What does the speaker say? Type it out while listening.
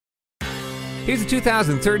Here's a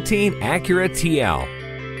 2013 Acura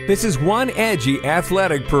TL. This is one edgy,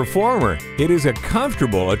 athletic performer. It is a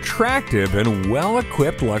comfortable, attractive, and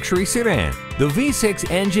well-equipped luxury sedan. The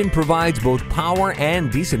V6 engine provides both power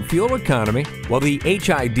and decent fuel economy, while the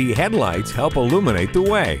HID headlights help illuminate the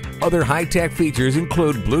way. Other high-tech features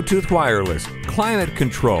include Bluetooth wireless, climate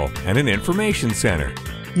control, and an information center.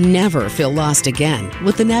 Never feel lost again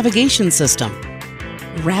with the navigation system.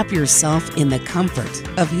 Wrap yourself in the comfort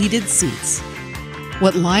of heated seats.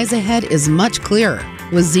 What lies ahead is much clearer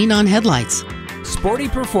with xenon headlights. Sporty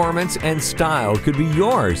performance and style could be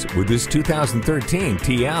yours with this 2013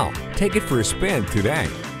 TL. Take it for a spin today.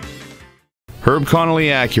 Herb Connolly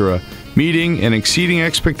Acura, meeting and exceeding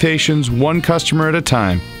expectations one customer at a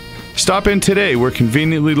time. Stop in today. We're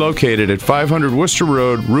conveniently located at 500 Worcester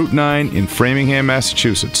Road, Route 9 in Framingham,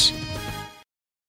 Massachusetts.